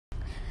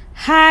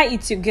Hi,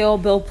 it's your girl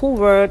Belpo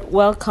Word.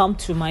 Welcome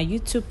to my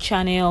YouTube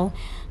channel.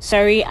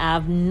 Sorry,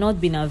 I've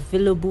not been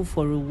available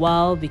for a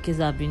while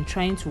because I've been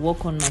trying to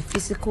work on my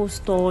physical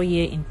store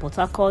here in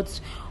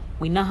Portharcourt.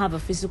 We now have a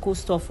physical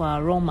store for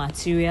our raw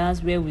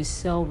materials where we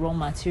sell raw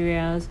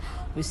materials,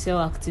 we sell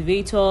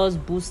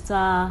activators,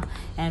 booster,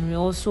 and we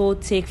also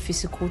take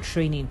physical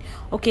training.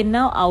 Okay,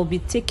 now I'll be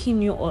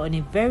taking you on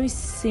a very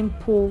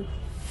simple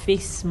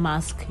face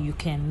mask you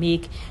can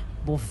make,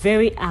 but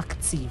very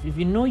active. If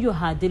you know you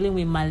are dealing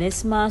with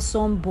melasma,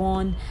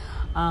 sunburn,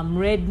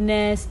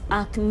 redness,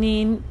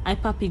 acne,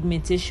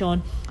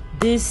 hyperpigmentation,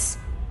 this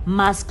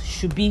mask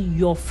should be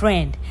your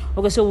friend.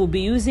 Okay, so we'll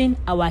be using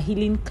our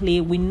healing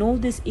clay. We know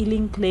this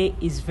healing clay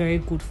is very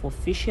good for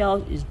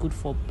facials, is good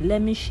for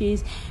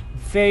blemishes,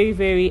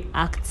 very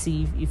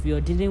active if you're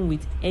dealing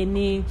with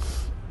any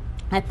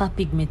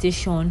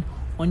hyperpigmentation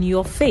on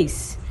your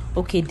face.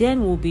 Okay,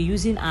 then we'll be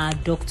using our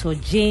Dr.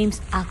 James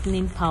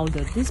acne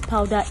powder. This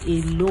powder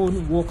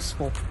alone works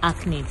for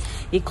acne.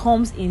 It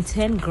comes in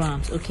 10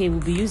 grams. Okay,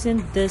 we'll be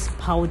using this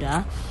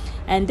powder,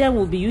 and then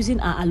we'll be using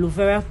our aloe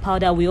vera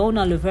powder. We all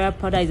know aloe vera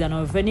powder is an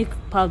organic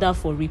powder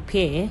for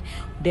repair.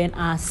 Then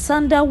our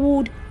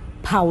sandalwood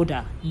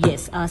powder.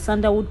 Yes, our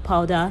sandalwood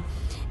powder.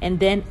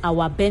 And then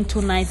our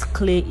bentonite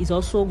clay is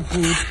also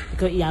good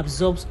because it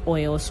absorbs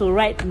oil. So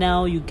right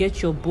now you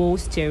get your bowl,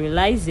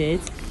 sterilize it.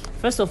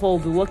 First of all,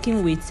 we'll be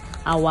working with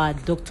our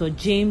Dr.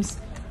 James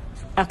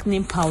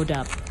acne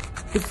powder.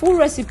 The full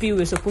recipe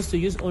we're supposed to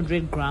use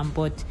 100 grams,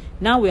 but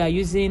now we are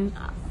using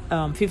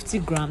 50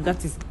 grams.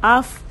 That is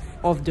half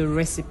of the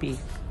recipe.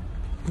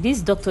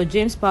 This Dr.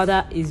 James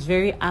powder is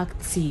very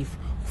active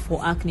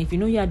for acne. If you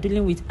know you are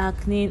dealing with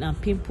acne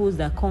and pimples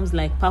that comes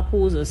like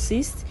pimples or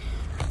cysts,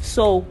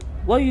 so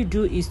what you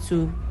do is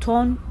to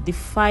turn the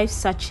 5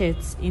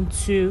 sachets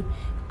into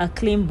a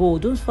clean bowl.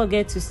 Don't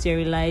forget to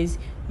sterilize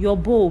your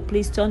bowl.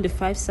 Please turn the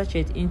 5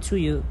 sachets into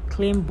your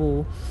clean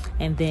bowl,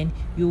 and then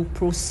you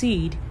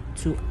proceed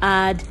to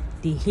add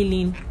the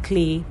healing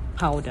clay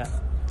powder.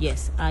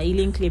 Yes, our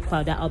healing clay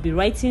powder. I'll be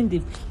writing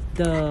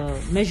the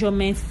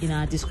measurements in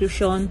our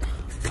description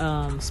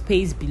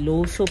space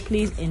below, so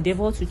please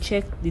endeavor to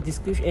check the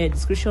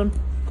description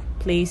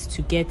place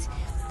to get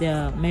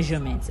the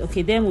measurements.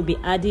 Okay, then we'll be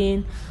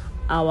adding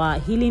our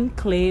healing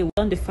clay.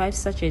 Turn the 5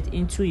 sachets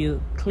into your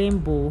clean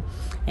bowl,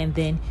 and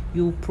then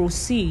you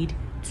proceed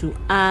to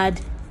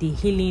add the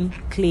healing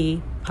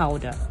clay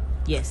powder.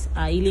 Yes,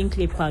 our healing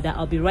clay powder.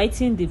 I'll be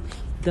writing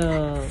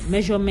the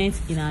measurements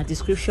in our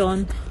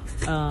description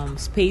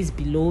space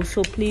below,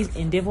 so please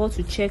endeavor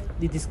to check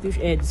the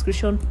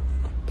description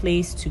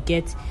place to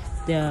get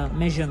the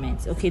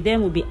measurements. Okay,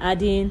 then we'll be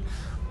adding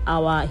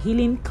our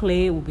healing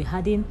clay. We'll be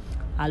adding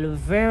aloe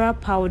vera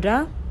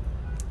powder.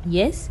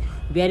 Yes,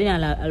 we'll be adding our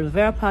aloe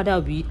vera powder.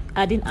 We'll be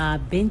adding our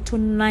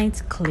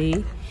bentonite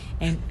clay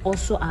and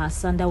also our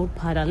sandalwood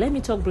powder. Let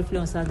me talk briefly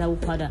on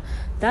sandalwood powder.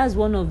 That's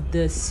one of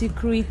the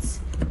secret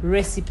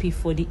recipe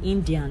for the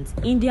Indians.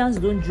 Indians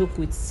don't joke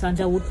with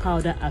sandalwood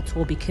powder at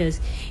all because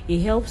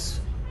it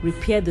helps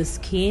repair the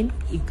skin,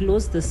 it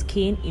glows the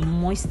skin, it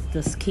moistens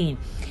the skin.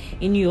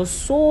 In your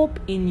soap,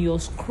 in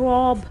your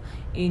scrub,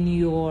 in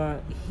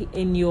your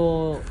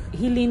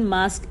healing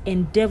mask,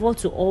 endeavor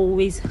to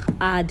always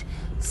add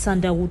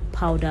sandalwood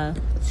powder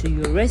to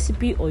your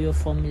recipe or your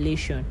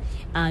formulation,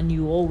 and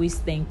you always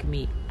thank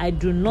me. I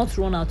do not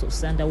run out of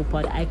sandalwood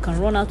powder. I can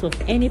run out of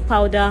any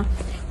powder,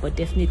 but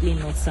definitely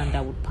not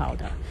sandalwood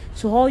powder.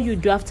 So all you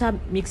do after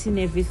mixing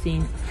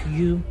everything,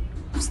 you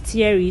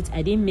stir it.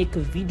 I didn't make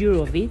a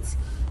video of it.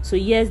 So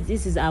yes,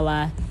 this is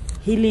our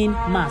healing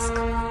mask.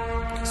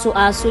 So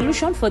our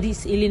solution for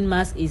this healing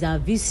mask is our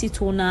VC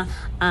toner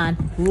and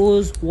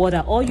rose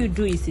water. All you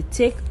do is to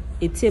take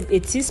a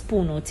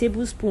teaspoon or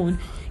tablespoon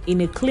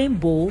in a clean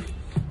bowl,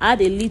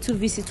 add a little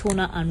VC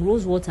toner and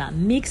rose water,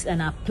 mix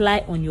and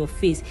apply on your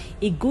face.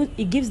 It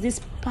gives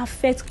this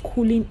perfect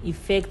cooling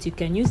effect. You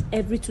can use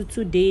every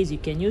 2 days. You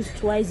can use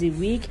twice a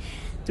week,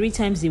 3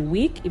 times a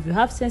week. If you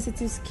have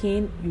sensitive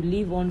skin, you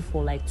leave on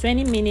for like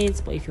 20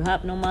 minutes, but if you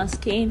have normal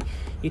skin,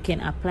 you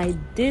can apply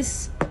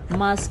this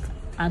mask,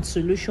 and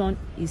solution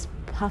is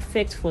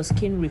perfect for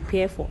skin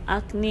repair, for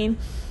acne.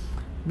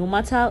 No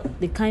matter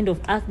the kind of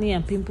acne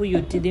and pimple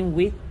you're dealing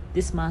with,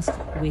 this mask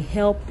will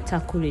help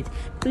tackle it.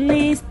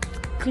 Please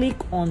click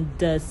on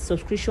the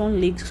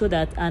subscription link so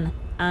that and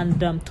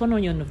turn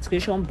on your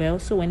notification bell,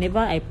 so whenever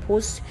I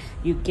post,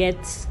 you get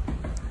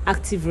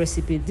active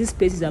recipe. This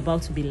space is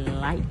about to be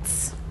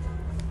light.